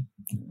 I reckon.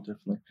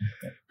 Definitely.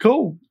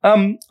 Cool.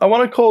 I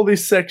want to call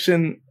this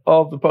section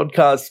of the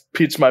podcast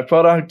Pitch My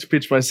Product,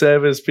 Pitch My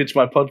Service, Pitch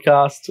My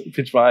Podcast,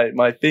 Pitch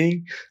My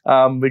Thing,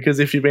 because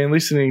if you've been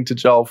listening to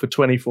Joel for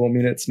 24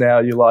 minutes now,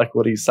 you like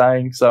what he's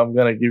saying, so I'm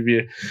going to give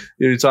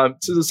you time.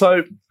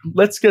 So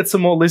let's get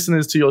some more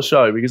listeners to your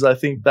show, because I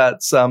think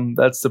that's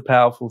the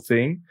powerful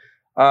thing.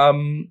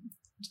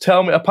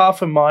 Tell me, apart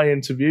from my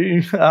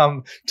interview,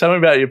 tell me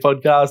about your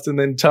podcast, and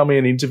then tell me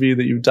an interview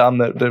that you've done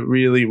that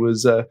really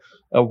was a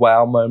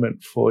wow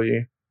moment for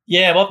you.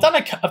 Yeah, well,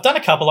 I've done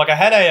a couple. Like I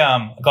had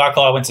a guy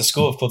I went to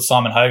school with called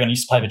Simon Hogan. He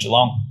used to play for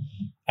Geelong,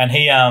 and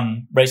he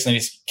recently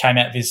just came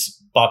out of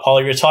his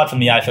bipolar. He retired from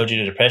the AFL due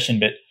to depression,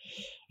 but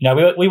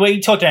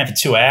we talked to him for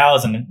 2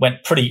 hours and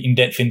went pretty in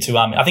depth into.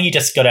 I think he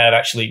just got out of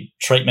actually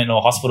treatment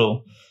or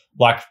hospital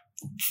like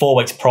 4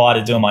 weeks prior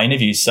to doing my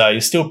interview, so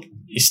he's still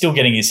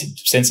getting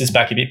his senses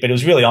back a bit. But it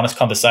was really honest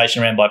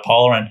conversation around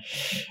bipolar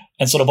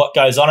and sort of what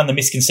goes on, and the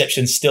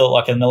misconceptions still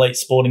like an elite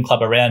sporting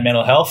club around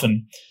mental health.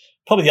 And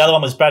probably the other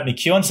one was Brad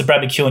McEwen. So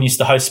Brad McEwen used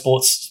to host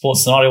Sports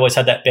Tonight. He always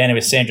had that banner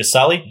with Sandra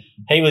Sully.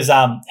 He was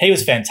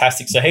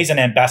fantastic. So he's an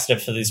ambassador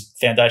for this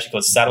foundation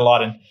called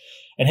Satellite,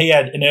 and he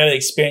had an early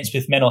experience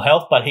with mental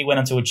health, but he went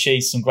on to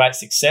achieve some great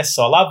success.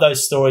 So I love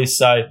those stories.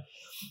 So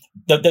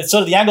the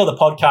sort of the angle of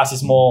the podcast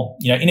is more,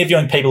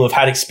 interviewing people who've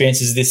had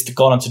experiences of this to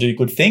gone on to do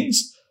good things,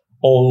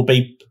 or will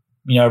be,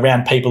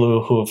 around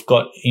people who have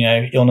got,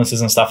 illnesses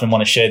and stuff and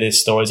want to share their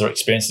stories or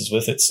experiences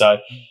with it. So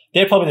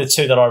they're probably the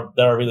two that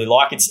I really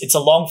like. It's a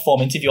long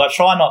form interview. I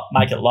try not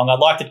make it long. I'd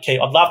love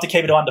to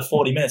keep it to under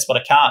 40 minutes, but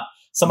I can't.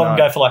 Some of them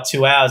go for like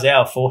 2 hours,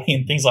 hour 40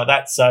 and things like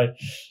that. So,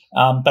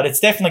 but it's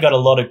definitely got a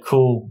lot of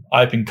cool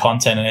open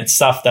content, and it's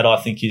stuff that I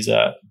think is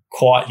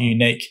quite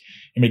unique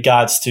in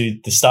regards to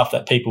the stuff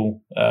that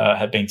people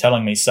have been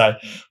telling me. So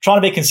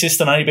trying to be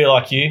consistent, only be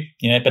like you,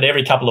 but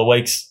every couple of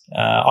weeks,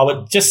 I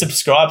would just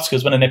subscribe,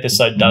 because when an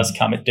episode does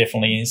come, it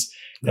definitely is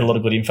got a lot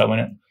of good info in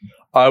it.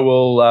 I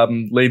will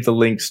leave the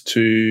links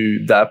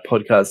to that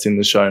podcast in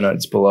the show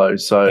notes below.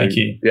 So thank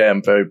you. Yeah,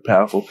 I'm very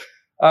powerful.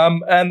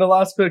 And the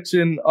last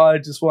question I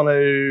just want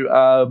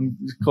to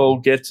call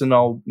get to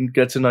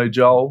know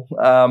Joel.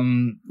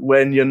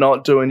 When you're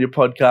not doing your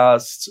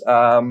podcast,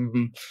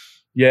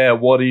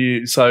 what do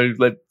you? So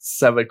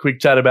let's have a quick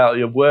chat about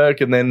your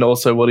work, and then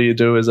also what do you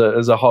do as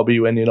a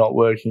hobby when you're not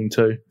working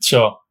too?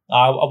 Sure.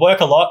 I work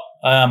a lot.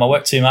 I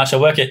work too much. I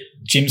work at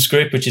Jim's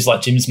Group, which is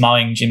like Jim's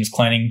mowing, Jim's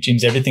cleaning,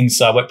 Jim's everything.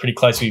 So I work pretty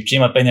closely with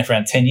Jim. I've been there for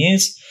around 10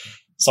 years.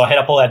 So I head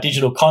up all our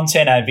digital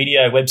content, our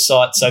video,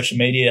 website, social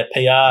media, PR.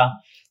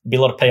 There'll be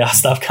a lot of PR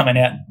stuff coming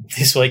out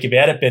this week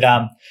about it. But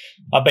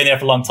I've been there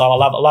for a long time. I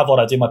love what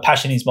I do. My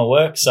passion is my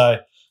work. So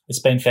it's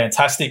been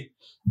fantastic.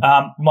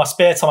 My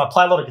spare time, I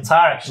play a lot of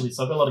guitar actually.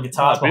 So I've got a lot of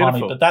guitars behind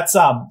me. But that's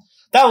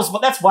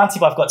one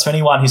tip I've got to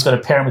anyone who's got a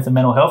parent with a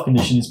mental health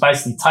condition, is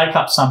basically take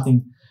up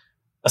something.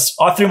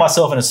 I threw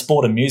myself in a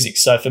sport of music.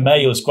 So for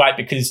me, it was great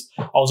because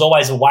I was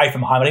always away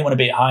from home. I didn't want to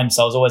be at home.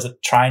 So I was always at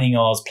training,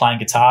 or I was playing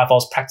guitar. If I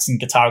was practicing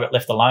guitar, I got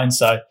left alone.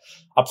 So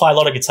I play a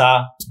lot of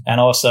guitar,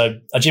 and also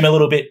I gym a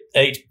little bit,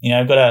 eat,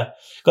 got a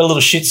little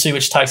shih tzu,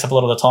 which takes up a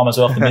lot of the time as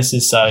well for the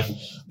missus. So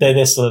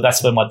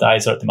that's where my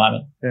days are at the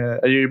moment. Yeah.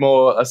 Are you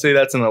more, I see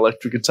that's an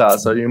electric guitar.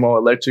 So are you more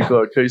electric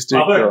or acoustic?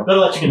 I've got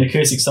electric and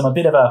acoustic. So I'm a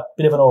bit of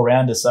an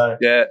all-rounder. So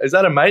yeah. Is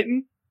that a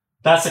Maton?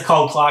 That's a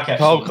Cole Clark,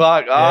 actually. Cole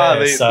Clark.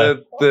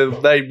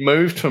 They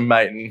moved from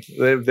Maton.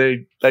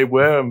 They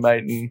were a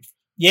Maton.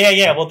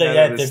 Yeah. Well,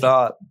 they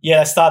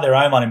started their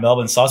own one in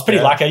Melbourne. So I was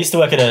pretty lucky. I used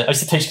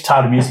to teach guitar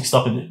at a music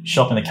shop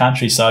in the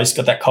country. So I just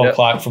got that Cole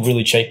Clark for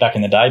really cheap back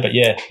in the day. But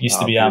yeah, used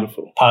to be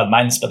part of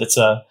maintenance. But it's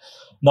a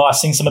nice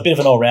thing. So I'm a bit of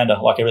an all rounder,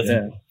 like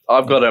everything. Yeah.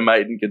 I've got a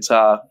Maton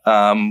guitar.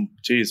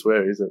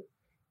 Where is it?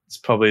 It's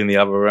probably in the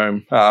other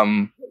room.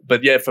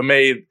 But yeah, for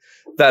me,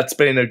 that's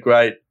been a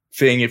great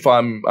thing if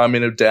I'm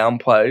in a down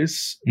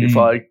place. If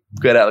I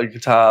get out the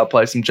guitar,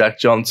 play some Jack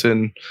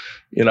Johnson,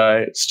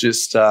 it's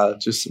just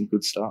some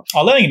good stuff.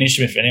 Learning an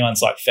instrument for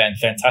anyone's like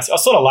fantastic. I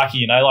was sort of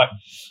lucky, like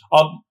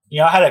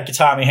I had a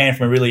guitar in my hand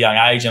from a really young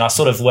age, and I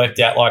sort of worked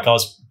out like I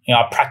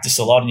practiced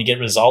a lot and you get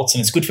results,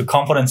 and it's good for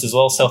confidence as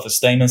well,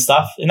 self-esteem and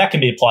stuff. And that can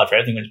be applied for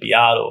everything, whether it be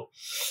art or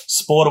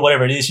sport or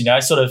whatever it is,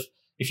 sort of.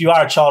 If you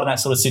are a child in that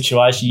sort of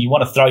situation, you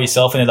want to throw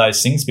yourself into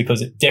those things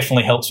because it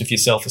definitely helps with your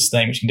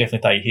self-esteem, which can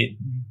definitely take a hit.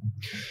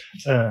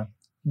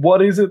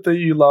 What is it that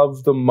you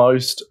love the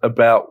most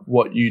about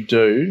what you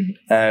do?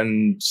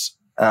 And,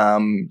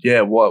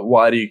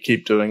 why do you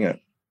keep doing it?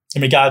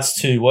 In regards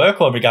to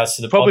work or in regards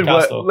to the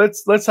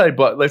podcast? Let's say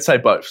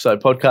both. So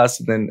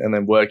podcast and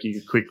then work. You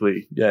can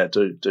quickly,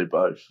 do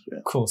both. Yeah.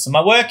 Cool. So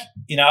my work,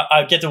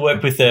 I get to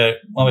work with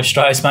one of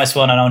Australia's most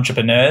well-known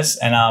entrepreneurs,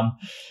 and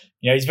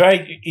he's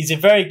been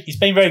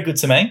very good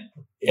to me.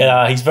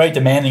 He's very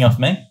demanding of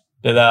me.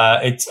 But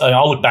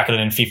I'll look back at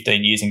it in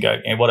 15 years and go,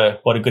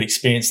 what a good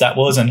experience that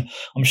was. And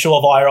I'm sure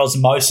via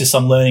osmosis,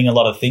 I'm learning a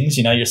lot of things.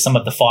 You're some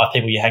of the 5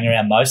 people you hang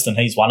around most, and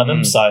he's one of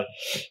them. So,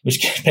 which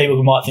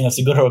people might think that's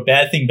a good or a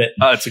bad thing, but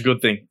it's a good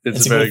thing.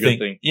 It's a very good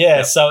thing. Yeah,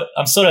 yeah. So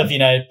I'm sort of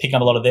picking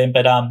up a lot of them.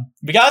 But in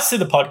regards to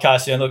the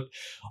podcast, look,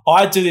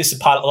 I do this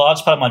a large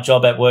part of my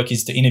job at work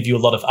is to interview a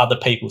lot of other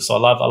people. So I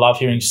love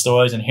hearing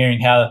stories and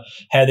hearing how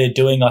they're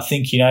doing. I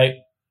think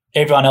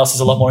everyone else is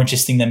a lot more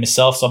interesting than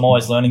myself, so I'm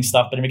always learning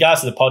stuff. But in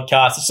regards to the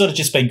podcast, it's sort of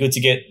just been good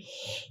to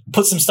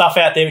put some stuff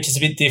out there which is a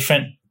bit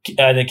different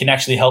that can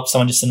actually help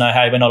someone just to know,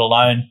 hey, we're not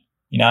alone,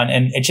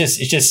 and it's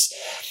just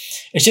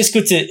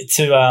good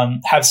to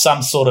have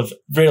some sort of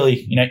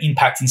really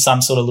impact in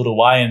some sort of little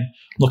way, and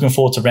looking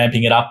forward to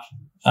ramping it up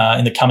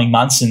in the coming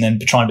months, and then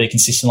trying to be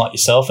consistent like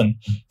yourself and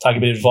take a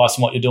bit of advice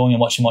on what you're doing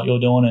and watching what you're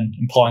doing and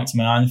applying it to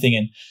my own thing.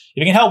 And if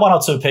you can help 1 or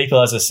 2 people,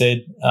 as I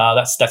said,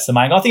 that's the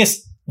main. I think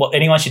it's what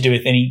anyone should do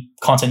with any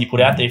content you put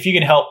out there. If you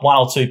can help 1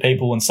 or 2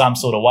 people in some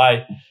sort of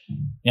way,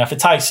 if it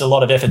takes a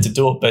lot of effort to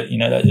do it, but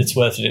it's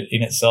worth it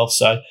in itself.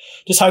 So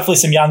just hopefully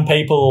some young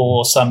people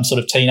or some sort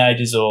of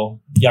teenagers or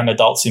young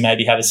adults who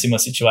maybe have a similar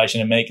situation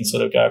to me can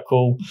sort of go,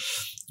 cool,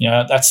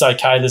 that's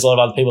okay. There's a lot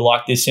of other people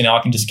like this. I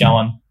can just go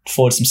on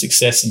forward some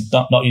success and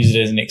not use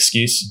it as an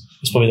excuse.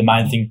 It's probably the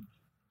main thing.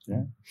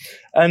 Yeah.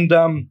 And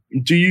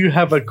do you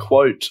have a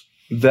quote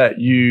that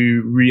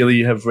you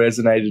really have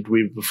resonated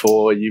with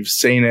before? You've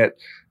seen it,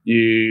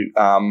 it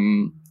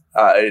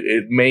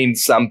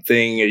means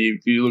something.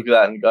 You look at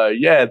that and go,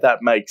 yeah,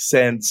 that makes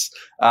sense.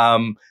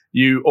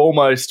 You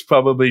almost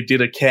probably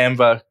did a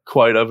Canva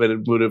quote of it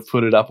and would have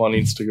put it up on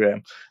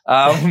Instagram.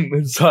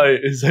 So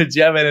do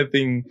you have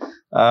anything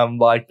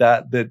like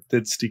that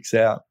sticks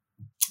out?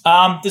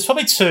 There's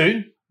probably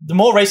 2. The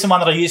more recent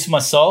one that I use for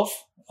myself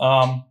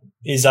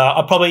is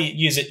I probably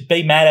use it,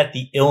 be mad at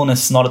the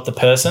illness, not at the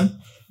person.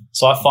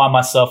 So I find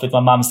myself with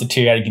my mum's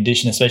deteriorating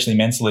condition, especially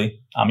mentally.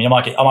 I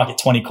might get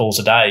 20 calls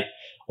a day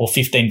or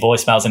 15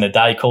 voicemails in a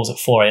day, calls at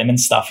 4 a.m. and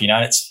stuff, and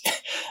I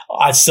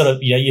sort of,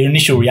 your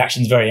initial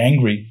reaction is very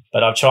angry,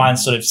 but I try and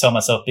sort of tell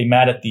myself, be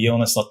mad at the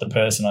illness, not the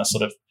person. I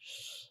sort of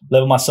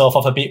level myself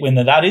off a bit when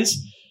that is.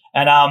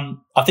 And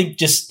I think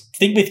just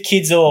think with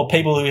kids or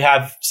people who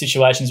have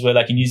situations where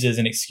they can use it as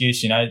an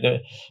excuse,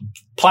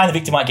 playing the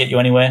victim won't get you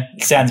anywhere.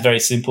 It sounds very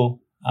simple,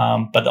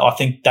 but I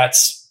think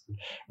that's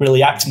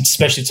really apt,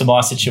 especially to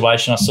my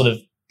situation. I sort of,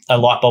 a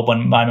light bulb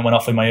moment went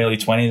off in my early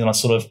 20s, and I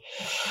sort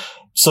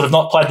of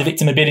not played the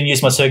victim a bit and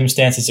used my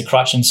circumstances as a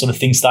crutch, and sort of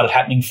things started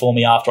happening for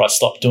me after I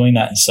stopped doing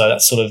that. And so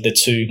that's sort of the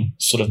 2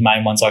 sort of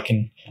main ones I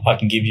can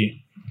give you.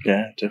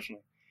 Yeah,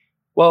 definitely.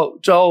 Well,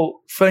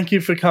 Joel, thank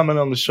you for coming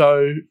on the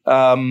show.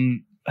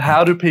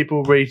 How do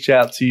people reach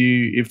out to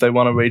you if they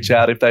want to reach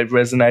out, if they've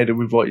resonated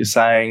with what you're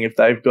saying, if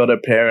they've got a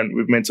parent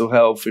with mental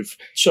health, if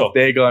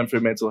they're going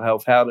through mental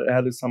health, how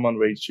does someone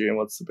reach you, and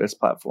what's the best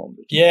platform?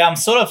 Yeah, I'm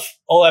sort of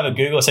all over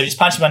Google. So just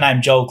punch in my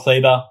name, Joel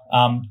Kleber.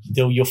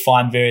 You'll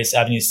find various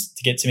avenues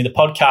to get to me. The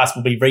podcast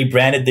will be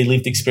rebranded The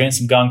Lived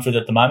Experience. I'm going through it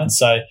at the moment.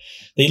 So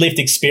The Lived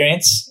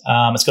Experience,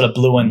 it's got a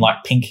blue and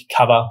pink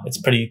cover. It's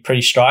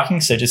pretty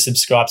striking. So just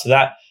subscribe to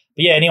that.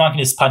 But yeah, anyone can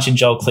just punch in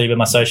Joel Kleber.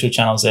 My social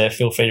channels there.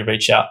 Feel free to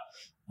reach out.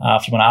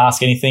 If you want to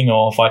ask anything,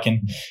 or if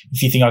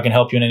you think I can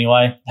help you in any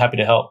way, happy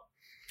to help.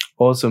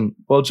 Awesome.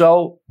 Well,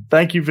 Joel,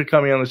 thank you for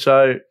coming on the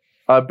show.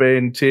 I've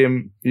been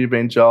Tim, you've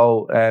been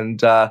Joel, and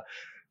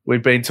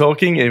we've been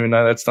talking, even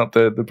though that's not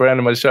the brand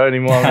of my show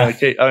anymore. I'm going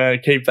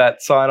to keep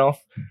that sign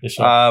off. For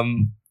sure.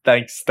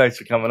 Thanks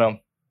for coming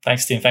on.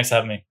 Thanks, Tim. Thanks for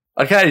having me.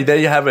 Okay, there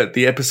you have it,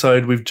 the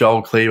episode with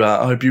Joel Kleber.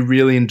 I hope you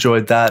really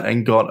enjoyed that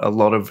and got a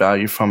lot of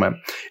value from it.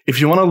 If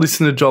you want to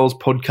listen to Joel's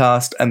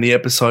podcast and the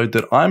episode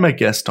that I'm a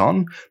guest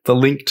on, the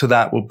link to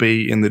that will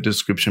be in the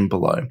description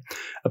below.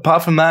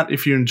 Apart from that,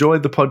 if you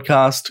enjoyed the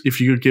podcast,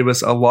 if you could give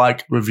us a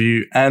like,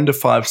 review, and a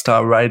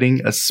 5-star rating,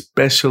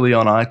 especially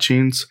on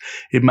iTunes,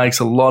 it makes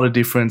a lot of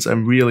difference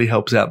and really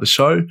helps out the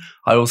show.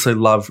 I also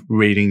love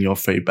reading your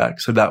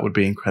feedback, so that would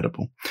be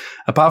incredible.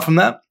 Apart from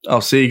that,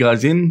 I'll see you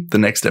guys in the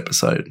next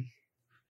episode.